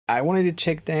I wanted to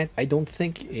check that. I don't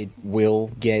think it will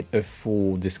get a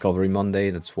full Discovery Monday.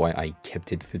 That's why I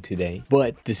kept it for today.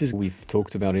 But this is, we've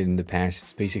talked about it in the past.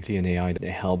 It's basically an AI that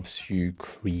helps you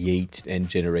create and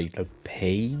generate a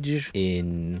page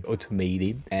in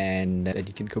automated, and that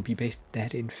you can copy paste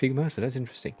that in Figma. So that's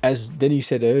interesting. As Denny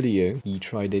said earlier, he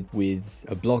tried it with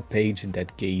a blog page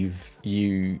that gave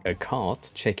you a cart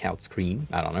checkout screen.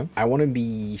 I don't know. I want to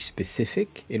be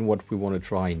specific in what we want to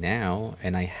try now,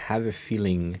 and I have a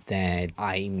feeling that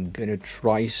I'm gonna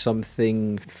try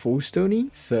something full stony,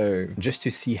 so just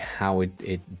to see how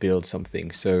it builds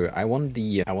something. So I want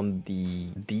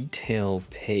the detail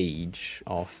page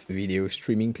of video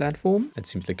streaming platform. That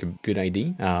seems like a good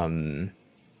idea.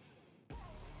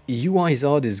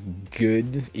 UIZard is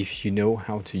good if you know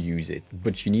how to use it,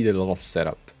 but you need a lot of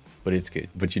setup. But it's good.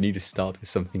 But you need to start with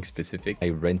something specific. I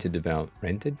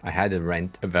had a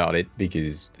rant about it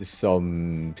because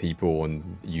some people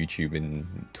on YouTube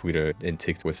and Twitter and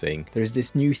TikTok were saying there's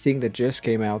this new thing that just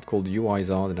came out called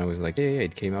UIZard, and I was like, yeah,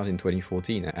 it came out in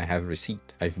 2014. I have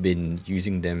receipt. I've been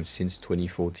using them since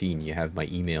 2014. You have my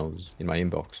emails in my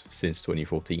inbox since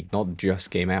 2014. Not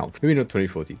just came out. Maybe not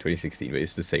 2014, 2016, but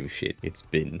it's the same shit. It's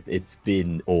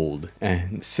been old.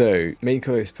 And so main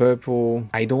color is purple.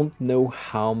 I don't know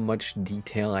how much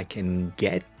detail I can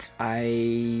get.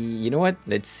 You know what?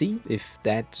 Let's see if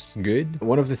that's good.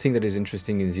 One of the things that is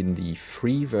interesting is in the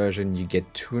free version, you get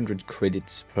 200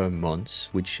 credits per month,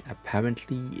 which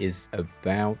apparently is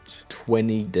about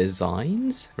 20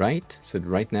 designs, right? So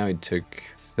right now it took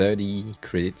 30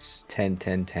 credits, 10,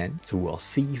 10, 10. So we'll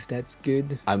see if that's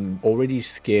good. I'm already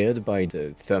scared by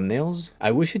the thumbnails.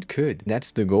 I wish it could.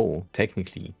 That's the goal,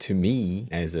 technically. To me,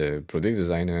 as a product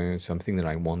designer, something that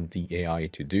I want the AI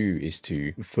to do is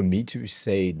for me to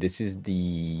say, this is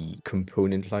the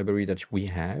component library that we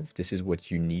have. This is what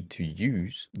you need to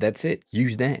use. That's it.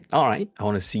 Use that. All right. I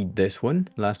want to see this one,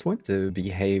 last one. The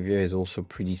behavior is also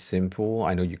pretty simple.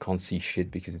 I know you can't see shit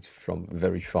because it's from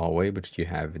very far away, but you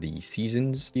have the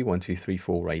seasons. 1, 2, 3,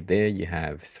 4 right there. You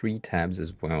have 3 tabs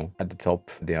as well. At the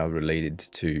top, they are related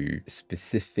to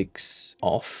specifics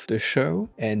of the show.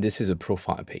 And this is a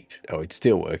profile page. Oh, it's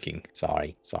still working.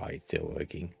 Sorry, it's still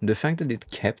working. The fact that it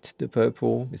kept the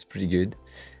purple is pretty good.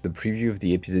 The preview of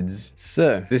the episodes.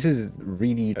 So this is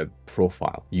really a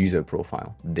profile, user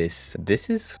profile. This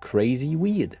is crazy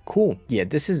weird. Cool. Yeah,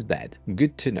 this is bad.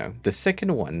 Good to know. The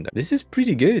second one, this is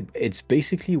pretty good. It's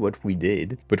basically what we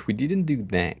did, but we didn't do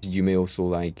that. You may also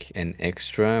like an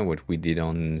extra. What we did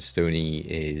on Stony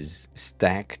is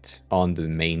stacked on the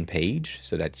main page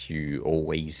so that you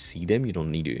always see them. You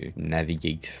don't need to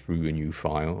navigate through a new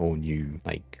file or new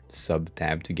like sub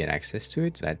tab to get access to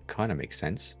it. So that kind of makes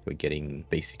sense. We're getting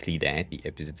basically that. The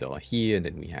episodes are here, and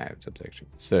then we have subsection.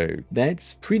 So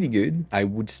that's pretty good. I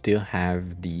would still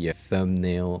have the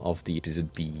thumbnail of the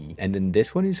episode be, and then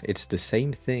this one it's the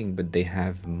same thing, but they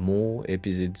have more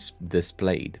episodes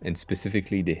displayed, and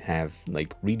specifically they have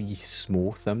like really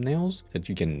small thumbnails that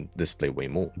you can display way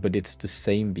more, but it's the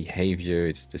same behavior.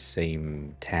 It's the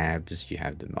same tabs. You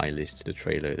have the my list, the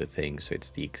trailer, the thing. So it's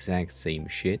the exact same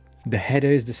shit. The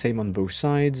header is the same on both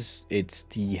sides. It's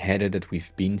the header that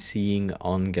we've been seeing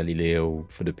on Galileo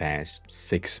for the past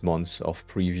 6 months of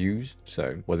previews,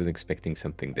 so wasn't expecting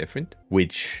something different.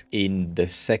 Which in the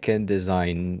second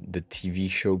design, the TV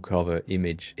show cover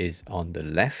image is on the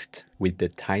left with the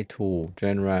title,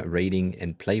 genre, rating,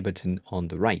 and play button on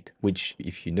the right, which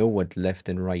if you know what left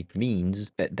and right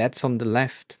means, that's on the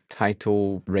left.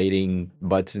 Title, rating,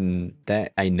 button,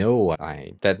 that I know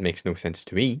that makes no sense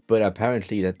to me, but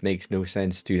apparently that makes no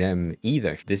sense to them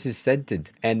either. This is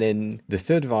centered. And then the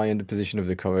third variant, the position of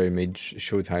the cover image,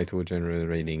 show title, genre,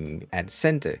 rating at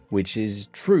center, which is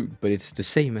true, but it's the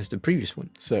same as the previous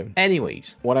one. So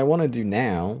anyways, what I want to do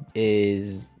now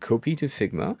is copy to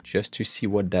Figma just to see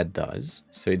what that does.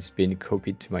 So it's been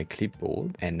copied to my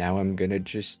clipboard, and now I'm gonna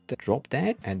just drop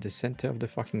that at the center of the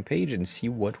fucking page and see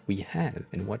what we have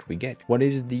and what we get. What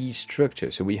is the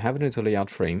structure? So we have an auto layout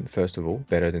frame, first of all,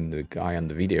 better than the guy on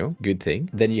the video, good thing.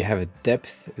 Then you have a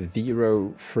depth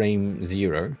 0 frame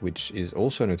 0, which is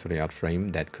also an auto layout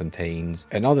frame that contains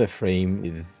another frame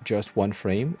with just 1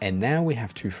 frame, and now we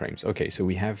have 2 frames. Okay, so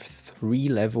we have 3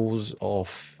 levels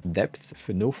of depth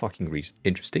for no fucking reason.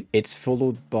 Interesting. It's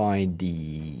followed by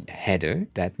the header,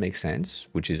 that makes sense,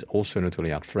 which is also not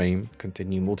only out frame,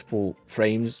 containing multiple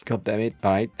frames, god damn it.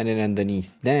 All right, and then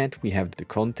underneath that, we have the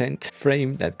content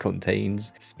frame that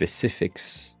contains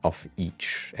specifics of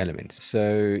each element.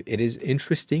 So it is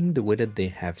interesting the way that they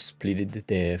have splitted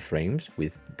their frames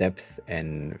with depth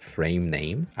and frame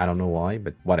name. I don't know why,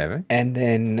 but whatever. And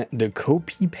then the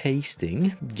copy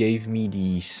pasting gave me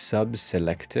the sub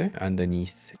selector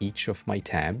underneath each of my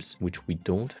tabs, which we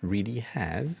don't really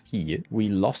have here. We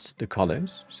lost the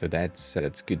colors, so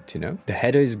that's good to know. The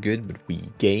header is good, but we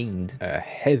gained a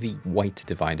heavy white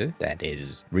divider that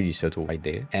is really subtle right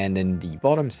there. And then the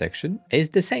bottom section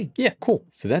is the same. Yeah, cool.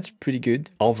 So that's pretty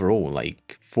good overall.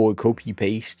 Like for copy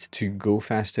paste to go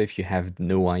faster if you have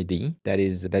no ID, that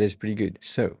is pretty good.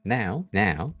 So now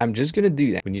I'm just gonna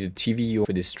do that. We need a TV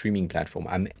for this streaming platform.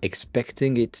 I'm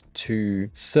expecting it to.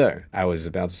 So I was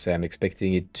about to say I'm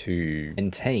expecting it to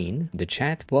maintain the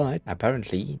chat, but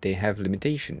apparently they have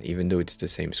limitation. Even though it's the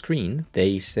same screen,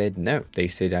 they said no. They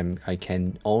said I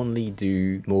can only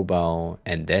do mobile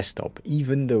and desktop,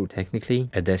 even though technically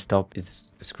a desktop is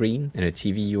a screen and a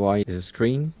TV UI is a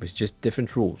screen with just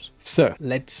different rules. So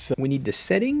we need the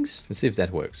settings. Let's see if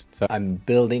that works. So I'm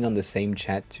building on the same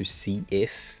chat to see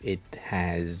if it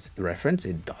has the reference.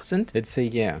 It doesn't. Let's say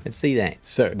that.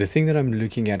 So the thing that I'm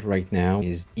looking at right now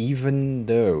is, even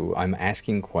though I'm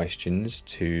asking questions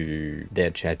to their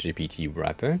ChatGPT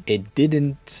wrapper, it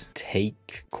didn't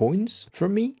take coins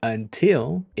from me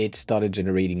until it started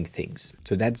generating things.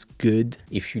 So that's good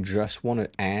if you just want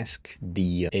to ask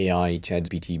the AI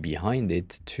ChatGPT behind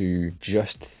it to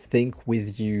just think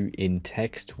with you in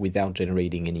text without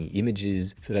generating any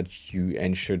images, so that you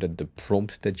ensure that the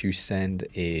prompt that you send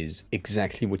is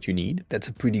exactly what you need. That's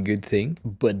a pretty good thing.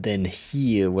 But then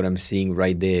here, what I'm seeing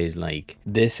right there is like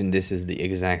this, and this is the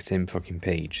exact same fucking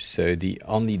page. So the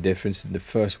only difference, the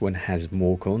first one has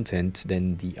more content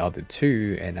than the other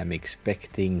two, and I'm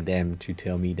expecting them to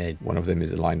tell me that one of them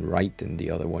is aligned right and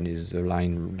the other one is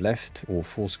aligned left or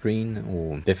full screen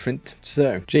or different.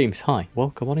 So James, hi,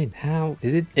 welcome on in. How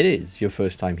is it? It is your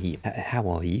first time here. How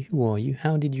are you? Who are you?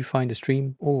 How did you find the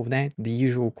stream? All of that. The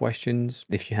usual questions.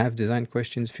 If you have design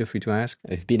questions, feel free to ask.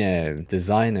 I've been a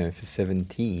designer for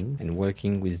 17 and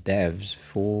working with devs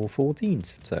for 14,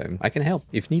 so I can help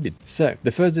if needed. So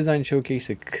the first design showcase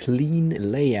a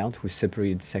clean layout with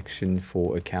separated section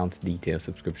for account detail,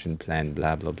 subscription plan,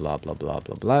 blah blah blah blah blah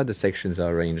blah blah. The sections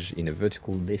are arranged in a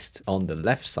vertical list on the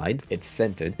left side. It's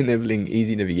centered, enabling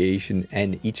easy navigation,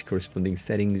 and each corresponding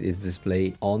settings is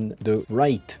displayed on the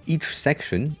right. Each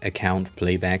section, account,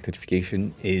 playback,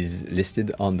 notification, is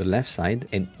listed on the left side,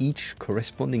 and each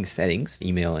corresponding settings,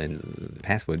 email and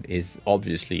password, is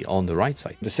obviously on the right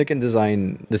side. The second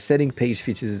design, the setting page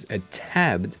features a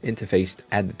tabbed interface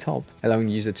at the top, allowing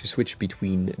the user to switch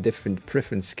between different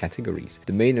preference categories.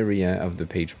 The main area of the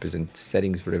page presents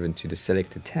settings relevant to the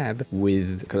selected tab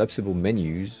with collapsible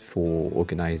menus for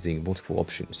organizing multiple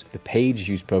options. The page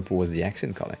used purple as the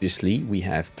accent color. Obviously, we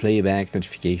have playback,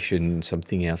 notification,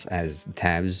 something else as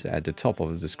tabs at the top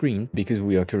of the screen. Because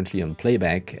we are currently on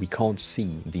playback, we can't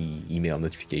see the email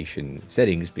notification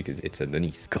settings because it's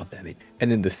underneath. God damn it.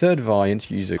 And then the third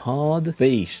variant uses a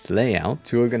card-based layout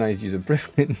to organize user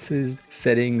preferences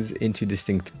settings into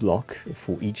distinct block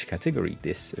for each category.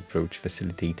 This approach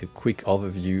facilitates a quick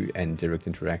overview and direct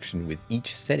interaction with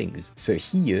each settings. So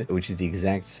here, which is the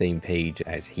exact same page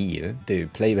as here, the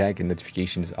playback and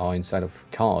notifications are inside of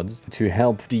cards to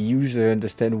help the user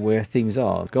understand where things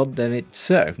are. God damn it.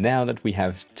 So now that we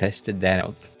have tested that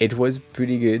out, it was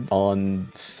pretty good on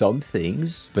some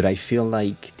things, but I feel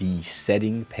like the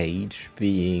setting page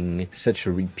being such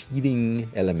a repeating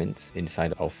element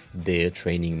inside of their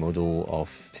training model of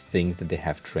things that they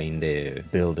have trained their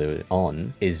builder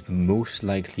on is most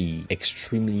likely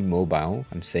extremely mobile.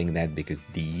 I'm saying that because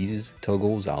these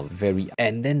toggles are very,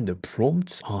 and then the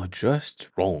prompts are just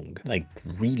wrong, like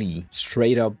really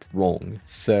straight up wrong.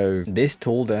 So this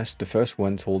told us, the first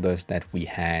one told us that we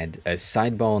had a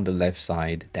sidebar on the left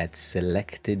side that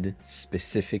selected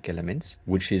specific elements,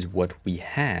 which is what we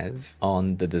have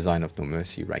on the design of No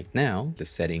Mercy right now. The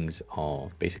settings are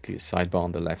basically a sidebar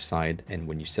on the left side, and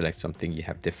when you select something, you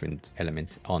have different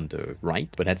elements on the right,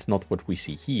 but that's not what we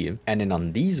see here. And then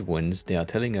on these ones, they are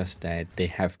telling us that they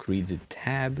have created a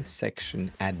tab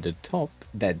section at the top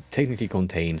that technically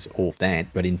contains all of that,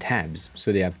 but in tabs.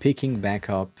 So they are picking back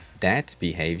up that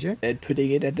behavior and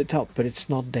putting it at the top, but it's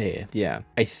not there. Yeah,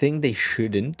 I think they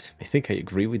shouldn't. I think I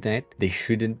agree with that. They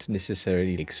shouldn't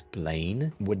necessarily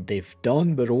explain what they've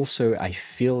done, but also I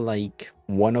feel like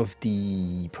one of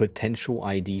the potential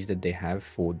ideas that they have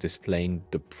for displaying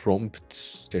the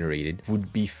prompts generated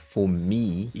would be for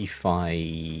me, if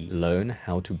I learn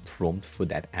how to prompt for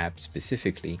that app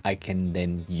specifically, I can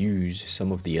then use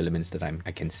some of the elements that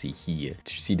I can see here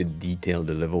to see the detail,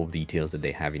 the level of details that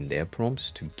they have in their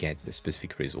prompts to get the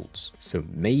specific results. So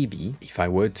maybe if I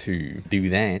were to do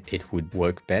that, it would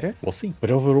work better. We'll see.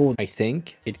 But overall, I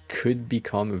think it could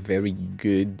become a very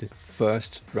good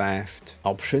first draft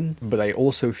option. But I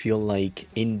also feel like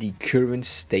in the current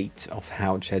state of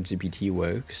how ChatGPT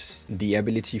works, the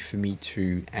ability for me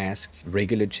to ask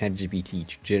regular ChatGPT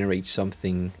to generate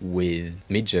something with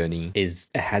Midjourney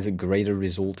has a greater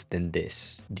result than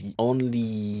this. The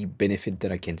only benefit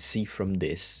that I can see from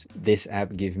this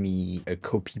app gave me a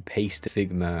copy-paste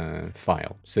Figma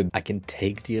file. So I can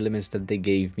take the elements that they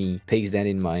gave me, paste that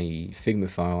in my Figma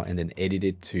file, and then edit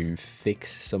it to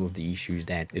fix some of the issues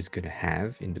that it's gonna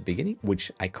have in the beginning,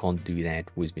 which I can't do that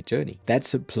with Midjourney.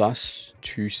 That's a plus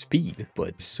to speed,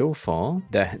 but so far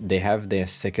they have their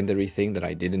secondary thing that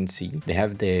I didn't see. They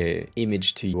have their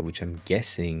image to, which I'm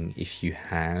guessing if you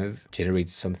have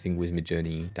generated something with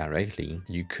Midjourney directly,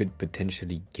 you could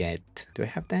potentially get, do I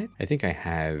have that? I think I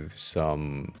have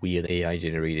some weird AI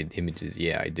generated images.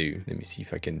 Yeah, I do. Let me see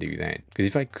if I can do that. Because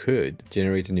if I could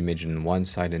generate an image on one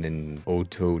side and then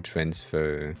auto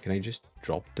transfer, can I just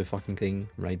drop the fucking thing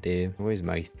right there? Where's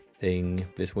my thing?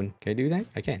 This one. Can I do that?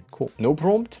 I can. Cool. No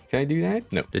prompt. Can I do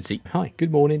that? No. Let's see. Hi.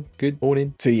 Good morning. Good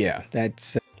morning. So yeah,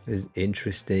 that's is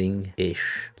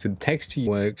interesting-ish. So the text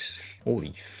works.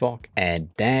 Holy fuck. And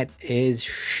that is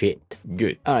shit.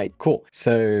 Good. All right, cool.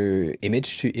 So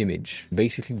image to image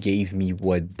basically gave me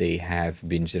what they have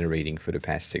been generating for the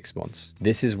past 6 months.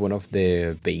 This is one of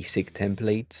their basic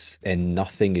templates and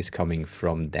nothing is coming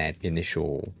from that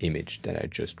initial image that I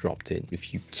just dropped in.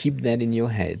 If you keep that in your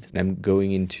head, and I'm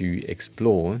going into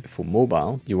explore for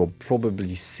mobile, you will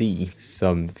probably see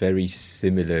some very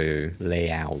similar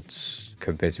layouts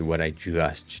compared to what I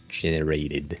just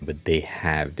generated, but they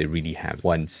really have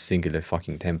one singular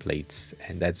fucking templates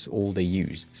and that's all they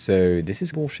use. So this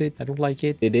is bullshit. I don't like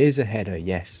it. It is a header,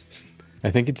 yes.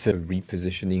 I think it's a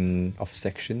repositioning of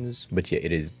sections, but yeah,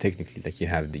 it is technically like you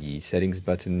have the settings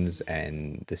buttons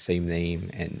and the same name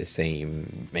and the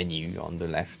same menu on the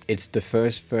left. It's the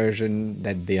first version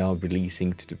that they are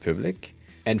releasing to the public.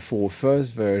 And for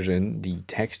first version, the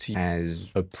text has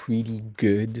a pretty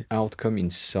good outcome in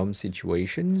some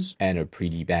situations and a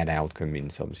pretty bad outcome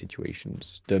in some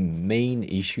situations. The main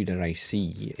issue that I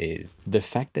see is the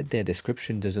fact that their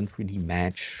description doesn't really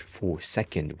match for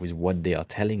second with what they are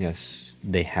telling us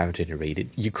they have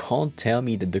generated. You can't tell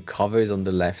me that the cover is on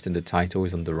the left and the title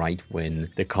is on the right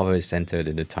when the cover is centered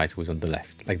and the title is on the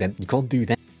left. Like that, you can't do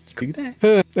that. Do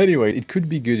that. Anyway, it could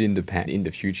be good in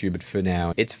the future, but for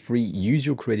now, it's free. Use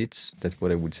your credits. That's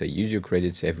what I would say. Use your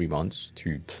credits every month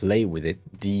to play with it.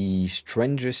 The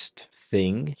strangest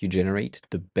thing you generate,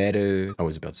 the better, I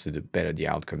was about to say the better the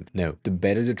outcome. No, the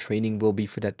better the training will be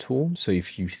for that tool. So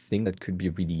if you think that could be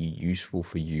really useful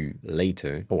for you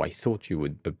later, oh, I thought you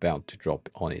were about to drop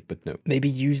on it, but no. Maybe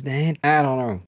use that. I don't know.